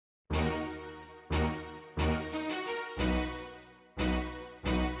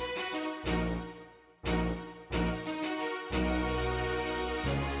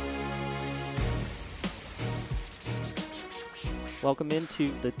Welcome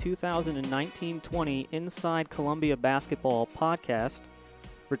into the 2019-20 Inside Columbia Basketball podcast.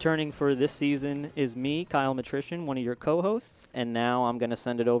 Returning for this season is me, Kyle Matrician, one of your co-hosts, and now I'm going to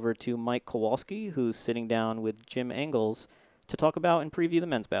send it over to Mike Kowalski, who's sitting down with Jim Engels to talk about and preview the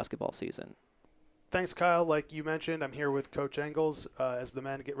men's basketball season. Thanks, Kyle. Like you mentioned, I'm here with Coach Engels as the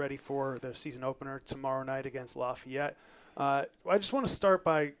men get ready for their season opener tomorrow night against Lafayette. I just want to start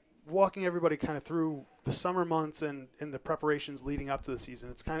by walking everybody kind of through the summer months and the preparations leading up to the season.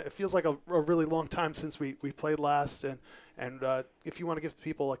 It feels like a really long time since we played last, and if you want to give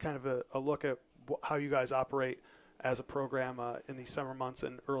people a kind of a look at how you guys operate as a program in these summer months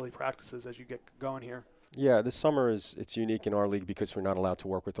and early practices as you get going here. Yeah, this summer it's unique in our league because we're not allowed to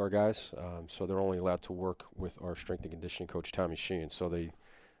work with our guys. So they're only allowed to work with our strength and conditioning coach, Tommy Sheehan. So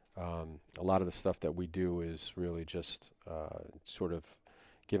a lot of the stuff that we do is really just sort of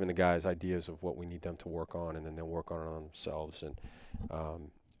giving the guys ideas of what we need them to work on, and then they'll work on it on themselves. And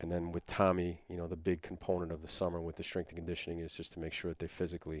then with Tommy, the big component of the summer with the strength and conditioning is just to make sure that they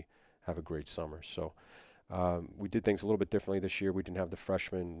physically have a great summer. So we did things a little bit differently this year. We didn't have the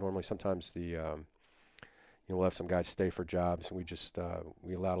freshmen. Normally, sometimes we'll have some guys stay for jobs, and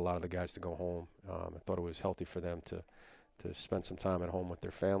we allowed a lot of the guys to go home. I thought it was healthy for them to spend some time at home with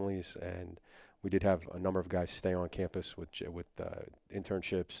their families, and we did have a number of guys stay on campus with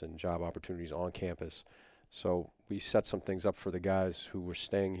internships and job opportunities on campus. So we set some things up for the guys who were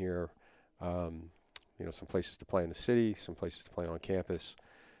staying here, some places to play in the city, some places to play on campus,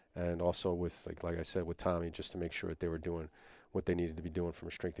 and also with, like I said, with Tommy, just to make sure that they were doing what they needed to be doing from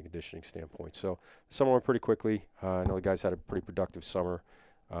a strength and conditioning standpoint. So the summer went pretty quickly. I know the guys had a pretty productive summer.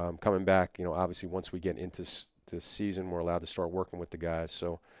 Coming back, obviously once we get into the season, we're allowed to start working with the guys.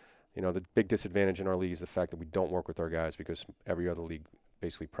 So, the big disadvantage in our league is the fact that we don't work with our guys because every other league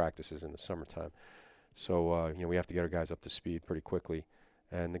basically practices in the summertime. So, we have to get our guys up to speed pretty quickly.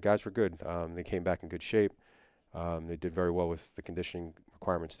 And the guys were good. They came back in good shape. They did very well with the conditioning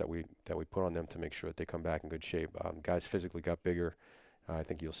requirements that we put on them to make sure that they come back in good shape. Guys physically got bigger. I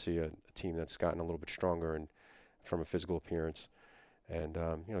think you'll see a team that's gotten a little bit stronger and from a physical appearance. And,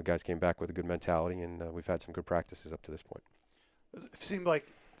 guys came back with a good mentality, and we've had some good practices up to this point. It seemed like,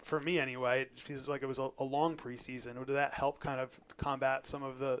 for me anyway, it feels like it was a long preseason. Did that help kind of combat some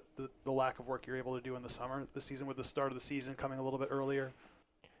of the lack of work you're able to do in the summer this season with the start of the season coming a little bit earlier?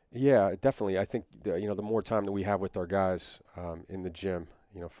 Yeah, definitely. I think the more time that we have with our guys in the gym,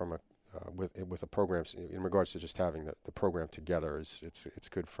 from with a program in regards to just having the program together it's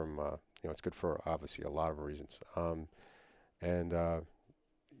good from it's good for obviously a lot of reasons.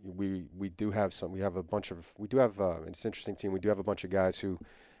 We do have it's an interesting team. We do have a bunch of guys who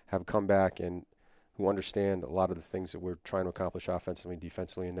have come back and who understand a lot of the things that we're trying to accomplish offensively and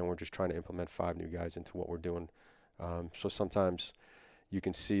defensively, and then we're just trying to implement 5 new guys into what we're doing. So sometimes you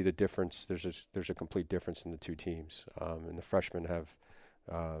can see the difference. There's a complete difference in the two teams, and the freshmen have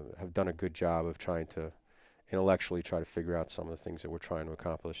done a good job of trying to intellectually try to figure out some of the things that we're trying to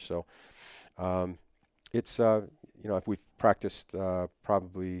accomplish. So it's if we've practiced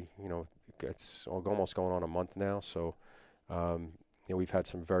probably it's almost going on a month now. So we've had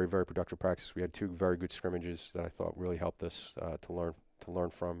some very, very productive practices. We had 2 very good scrimmages that I thought really helped us to learn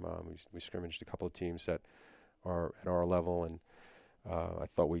from. We scrimmaged a couple of teams that are at our level, and I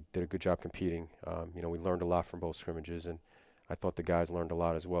thought we did a good job competing. We learned a lot from both scrimmages, and I thought the guys learned a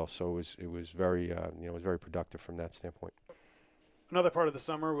lot as well. So it was very productive from that standpoint. Another part of the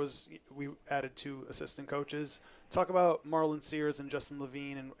summer was we added 2 assistant coaches. Talk about Marlon Sears and Justin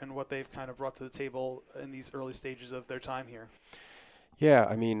Levine and what they've kind of brought to the table in these early stages of their time here. Yeah,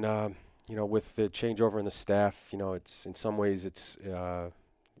 I mean, with the changeover in the staff, it's in some ways it's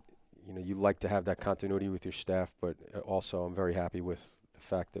you like to have that continuity with your staff, but also I'm very happy with the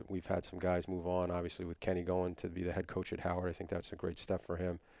fact that we've had some guys move on. Obviously, with Kenny going to be the head coach at Howard, I think that's a great step for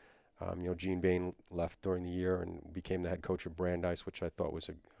him. Gene Bain left during the year and became the head coach of Brandeis, which I thought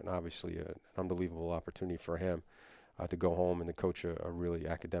was obviously an unbelievable opportunity for him to go home and to coach a really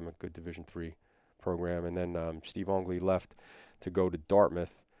academic, good Division III program. And then Steve Ongley left to go to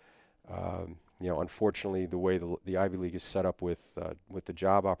Dartmouth. Unfortunately, the way the Ivy League is set up with the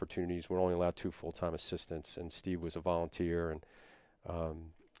job opportunities, we're only allowed 2 full-time assistants, and Steve was a volunteer. And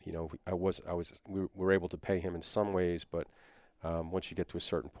we were able to pay him in some ways, but once you get to a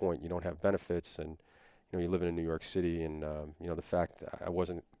certain point, you don't have benefits, and you live in New York City, and the fact that I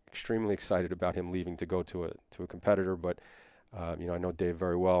wasn't extremely excited about him leaving to go to a competitor, but I know Dave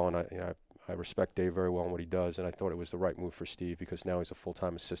very well, and I respect Dave very well and what he does, and I thought it was the right move for Steve because now he's a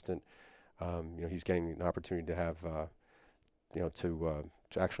full-time assistant. He's getting an opportunity to have to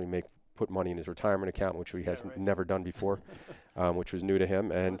actually make put money in his retirement account, which he has right. never done before, which was new to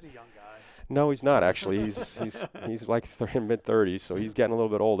him. And He's a young guy. no, he's not actually. He's like mid-30s, so he's getting a little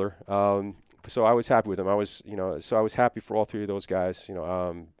bit older. So I was happy with him. I was happy for all three of those guys.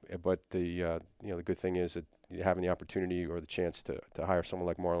 But the the good thing is that having the opportunity or the chance to hire someone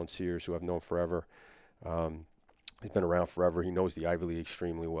like Marlon Sears, who I've known forever. He's been around forever. He knows the Ivy League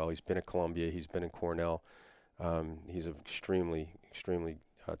extremely well. He's been at Columbia. He's been in Cornell. He's an extremely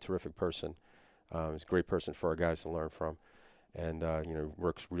terrific person. He's a great person for our guys to learn from, and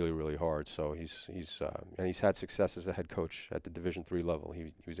works really, really hard. So he's had success as a head coach at the Division III level.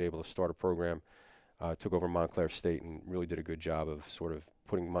 He was able to start a program, took over Montclair State, and really did a good job of sort of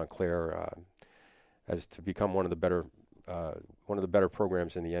putting Montclair as to become one of the better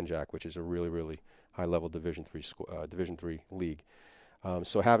programs in the NJAC, which is a really, really high-level Division III league.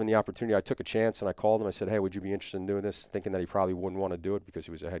 So having the opportunity, I took a chance and I called him. I said, "Hey, would you be interested in doing this?" Thinking that he probably wouldn't want to do it because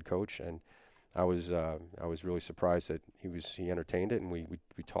he was a head coach, and I was really surprised that he entertained it, and we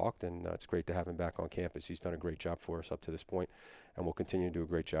talked, and it's great to have him back on campus. He's done a great job for us up to this point, and will continue to do a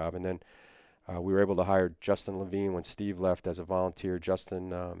great job. And then we were able to hire Justin Levine when Steve left as a volunteer.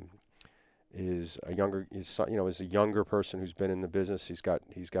 Justin is a younger person who's been in the business. He's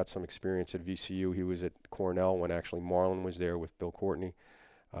got some experience at VCU. He was at Cornell when actually Marlon was there with Bill Courtney.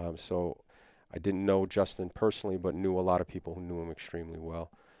 So I didn't know Justin personally, but knew a lot of people who knew him extremely well,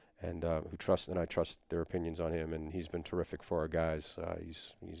 and I trust their opinions on him. And he's been terrific for our guys.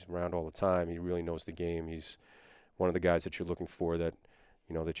 He's around all the time. He really knows the game. He's one of the guys that you're looking for that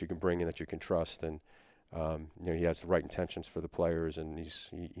you can bring in, that you can trust, and he has the right intentions for the players, and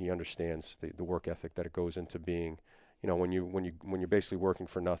he understands the work ethic that it goes into being, when you're basically working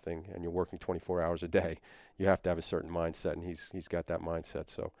for nothing and you're working 24 hours a day, you have to have a certain mindset, and he's got that mindset.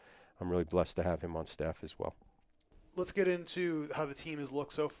 So I'm really blessed to have him on staff as well. Let's get into how the team has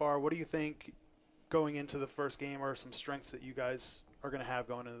looked so far. What do you think going into the first game are some strengths that you guys are going to have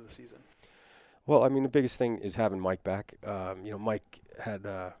going into the season? Well, I mean, the biggest thing is having Mike back. Mike had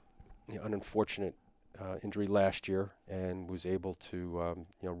an unfortunate injury last year and was able to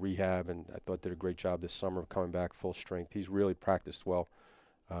rehab, and I thought did a great job this summer of coming back full strength. He's really practiced well.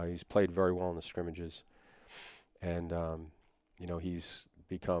 He's played very well in the scrimmages, and he's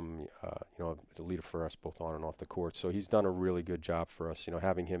become the leader for us both on and off the court. So he's done a really good job for us.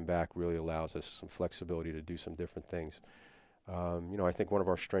 Having him back really allows us some flexibility to do some different things. I think one of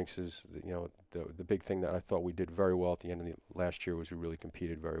our strengths is the big thing that I thought we did very well at the end of the last year was we really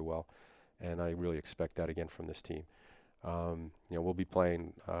competed very well. And I really expect that again from this team. We'll be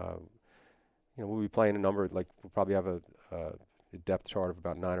playing. We'll be playing a number. We'll probably have a depth chart of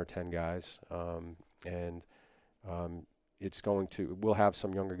about 9 or 10 guys, and we'll have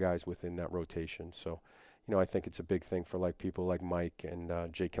some younger guys within that rotation. So, I think it's a big thing for people like Mike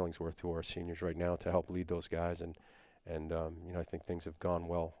and Jay Killingsworth, who are seniors right now, to help lead those guys, and I think things have gone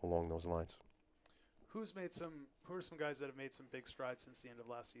well along those lines. Who are some guys that have made some big strides since the end of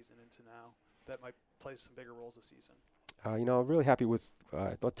last season into now that might play some bigger roles this season? I'm really happy with.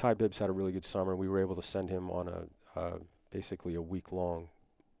 I thought Ty Bibbs had a really good summer. We were able to send him on basically a week-long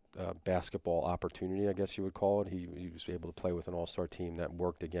basketball opportunity, I guess you would call it. He was able to play with an all-star team that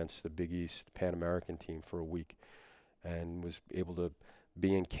worked against the Big East Pan American team for a week, and was able to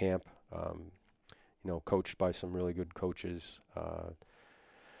be in camp. Coached by some really good coaches,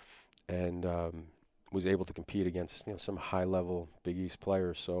 and was able to compete against some high-level Big East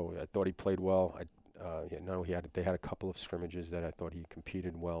players. So I thought he played well. They had a couple of scrimmages that I thought he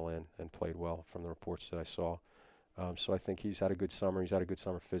competed well in and played well from the reports that I saw. So I think he's had a good summer. He's had a good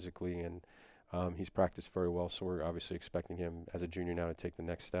summer physically, and he's practiced very well. So we're obviously expecting him as a junior now to take the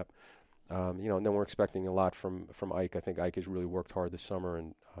next step. And then we're expecting a lot from Ike. I think Ike has really worked hard this summer,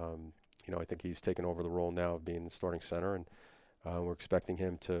 and I think he's taken over the role now of being the starting center, and we're expecting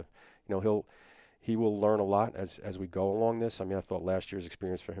him to, he will learn a lot as we go along this. I mean, I thought last year's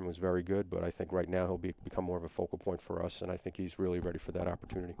experience for him was very good, but I think right now he'll become more of a focal point for us, and I think he's really ready for that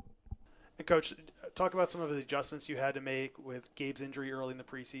opportunity. And Coach, talk about some of the adjustments you had to make with Gabe's injury early in the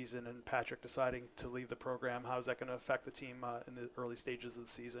preseason and Patrick deciding to leave the program. How is that going to affect the team in the early stages of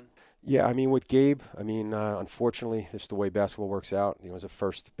the season? Yeah, I mean, with Gabe, unfortunately, this is the way basketball works out. It was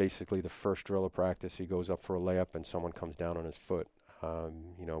basically the first drill of practice. He goes up for a layup and someone comes down on his foot.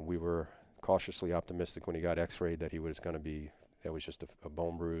 We were cautiously optimistic when he got x-rayed that that was just a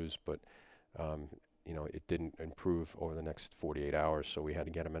bone bruise, but it didn't improve over the next 48 hours, so we had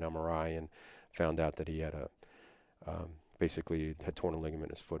to get him an MRI and found out that he had basically had torn a ligament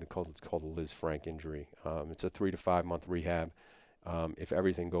in his foot. It's called a Liz Frank injury. It's a 3 to 5 month rehab. If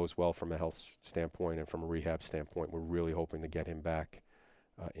everything goes well from a health standpoint and from a rehab standpoint, we're really hoping to get him back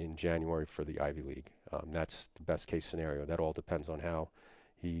in January for the Ivy League. That's the best case scenario. That all depends on how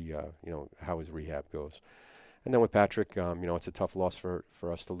he, how his rehab goes. And then with Patrick, it's a tough loss for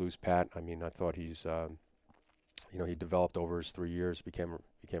us to lose Pat. I mean, I thought he's, he developed over his 3 years, became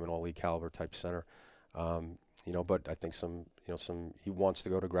an all-league caliber type center. But I think he wants to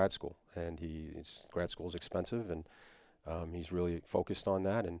go to grad school, and grad school is expensive, and he's really focused on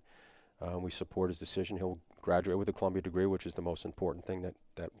that, and we support his decision. He'll graduate with a Columbia degree, which is the most important thing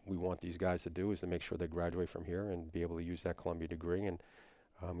that we want these guys to do, is to make sure they graduate from here and be able to use that Columbia degree. And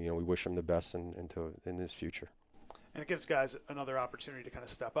we wish him the best in his future. And it gives guys another opportunity to kind of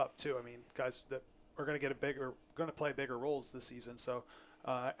step up too. I mean, guys that are going to play bigger roles this season. So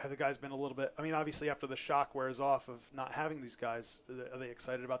have the guys been a little bit? I mean, obviously after the shock wears off of not having these guys, are they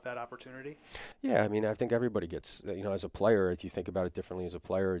excited about that opportunity? Yeah, I mean, I think everybody gets. As a player, if you think about it differently, as a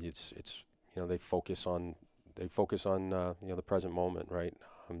player, it's they focus on the present moment, right?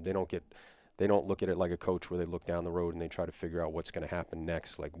 They don't look at it like a coach where they look down the road and they try to figure out what's going to happen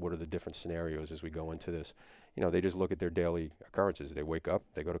next. Like, what are the different scenarios as we go into this? They just look at their daily occurrences. They wake up,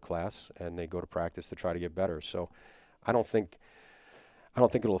 they go to class, and they go to practice to try to get better. So I don't think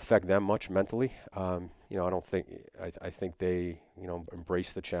it'll affect them much mentally. I think they,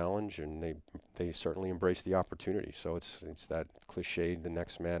 embrace the challenge, and they certainly embrace the opportunity. So it's that cliched, the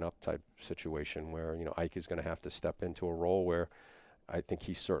next man up type situation where, Ike is going to have to step into a role where I think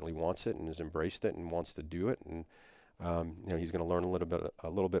he certainly wants it and has embraced it and wants to do it. And, he's going to learn a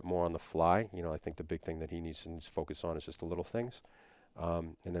little bit more on the fly. I think the big thing that he needs to focus on is just the little things.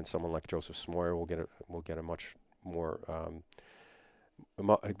 And then someone like Joseph Smoyer will get much more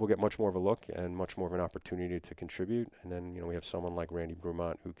of a look and much more of an opportunity to contribute. And then, we have someone like Randy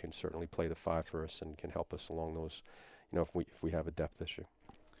Brumont who can certainly play the 5 for us and can help us along those, if we have a depth issue.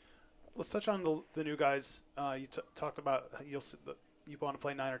 Let's touch on the new guys. You talked about you want to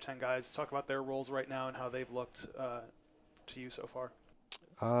play 9 or 10 guys. Talk about their roles right now and how they've looked to you so far.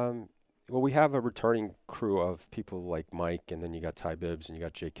 Well, we have a returning crew of people like Mike, and then you got Ty Bibbs, and you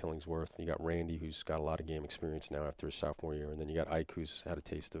got Jake Killingsworth, and you got Randy, who's got a lot of game experience now after his sophomore year, and then you got Ike, who's had a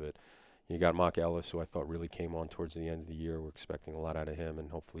taste of it. And you got Mock Ellis, who I thought really came on towards the end of the year. We're expecting a lot out of him, and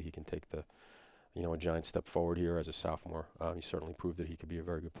hopefully he can take a giant step forward here as a sophomore. He certainly proved that he could be a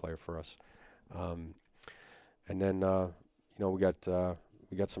very good player for us. And then we got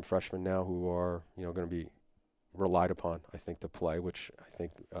some freshmen now who are going to be relied upon, I think, to play, which I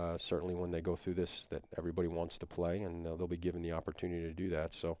think certainly when they go through this, that everybody wants to play, and they'll be given the opportunity to do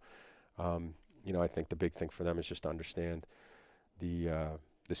that. So, I think the big thing for them is just to understand the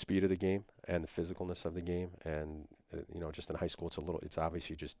speed of the game and the physicalness of the game. And just in high school, it's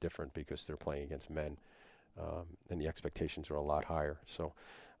obviously just different because they're playing against men, and the expectations are a lot higher. So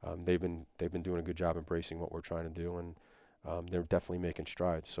they've been doing a good job embracing what we're trying to do, and they're definitely making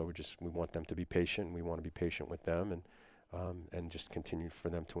strides. So we want them to be patient, and we want to be patient with them, and just continue for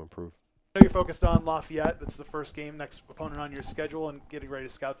them to improve. I know you're focused on Lafayette. That's the first game, next opponent on your schedule, and getting ready to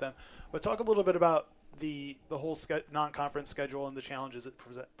scout them. But talk a little bit about the whole non-conference schedule and the challenges it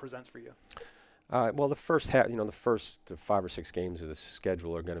presents for you. Well, the first half, the first 5 or 6 games of the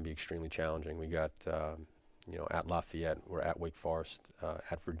schedule are going to be extremely challenging. We got, at Lafayette, we're at Wake Forest,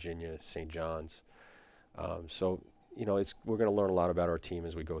 at Virginia, St. John's. So we're going to learn a lot about our team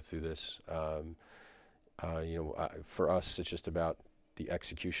as we go through this. For us, it's just about the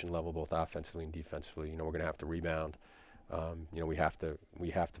execution level, both offensively and defensively. We're going to have to rebound. We have to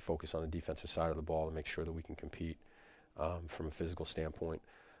focus on the defensive side of the ball to make sure that we can compete from a physical standpoint.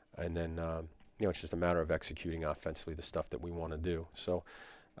 And then, it's just a matter of executing offensively the stuff that we want to do. So,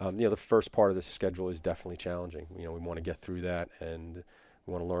 the first part of the schedule is definitely challenging. We want to get through that, and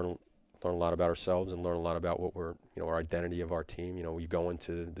we want to learn a lot about ourselves and learn a lot about what our identity of our team. We go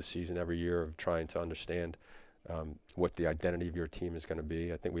into the season every year of trying to understand what the identity of your team is going to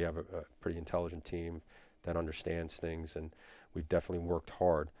be. I think we have a pretty intelligent team that understands things, and we've definitely worked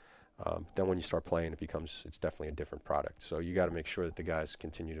hard. Then when you start playing, it's definitely a different product. So you got to make sure that the guys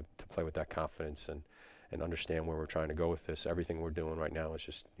continue to play with that confidence and understand where we're trying to go with this. Everything we're doing right now is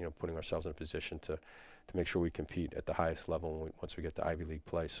just putting ourselves in a position to make sure we compete at the highest level once we get to Ivy League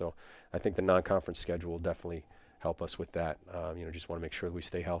play. So I think the non-conference schedule will definitely help us with that. Just want to make sure that we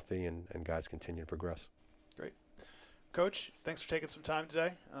stay healthy and guys continue to progress. Great. Coach, thanks for taking some time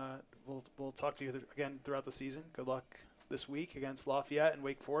today. We'll talk to you again throughout the season. Good luck this week against Lafayette and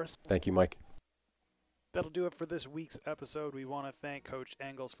Wake Forest. Thank you, Mike. That'll do it for this week's episode. We want to thank Coach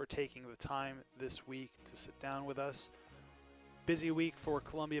Engels for taking the time this week to sit down with us. Busy week for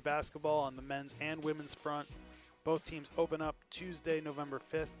Columbia basketball on the men's and women's front. Both teams open up Tuesday, November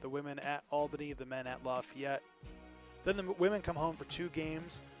 5th. The women at Albany, the men at Lafayette. Then the women come home for 2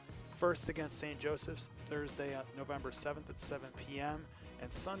 games. First against St. Joseph's, Thursday, November 7th at 7 p.m.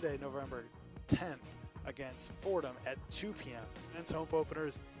 and Sunday, November 10th against Fordham at 2 p.m. Men's home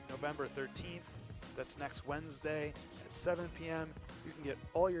openers November 13th. That's next Wednesday at 7 p.m. You can get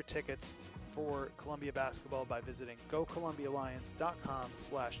all your tickets for Columbia basketball by visiting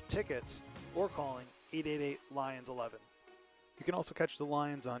gocolumbialions.com/tickets or calling 888-LIONS11. You can also catch the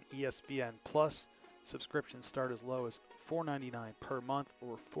Lions on ESPN Plus. Subscriptions start as low as $4.99 per month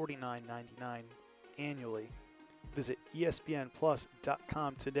or $49.99 annually. Visit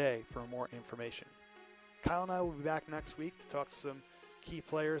espnplus.com today for more information. Kyle and I will be back next week to talk to some key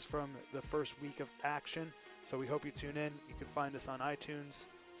players from the first week of action. So we hope you tune in. You can find us on iTunes,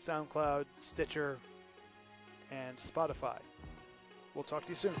 SoundCloud, Stitcher, and Spotify. We'll talk to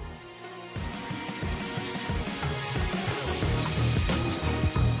you soon.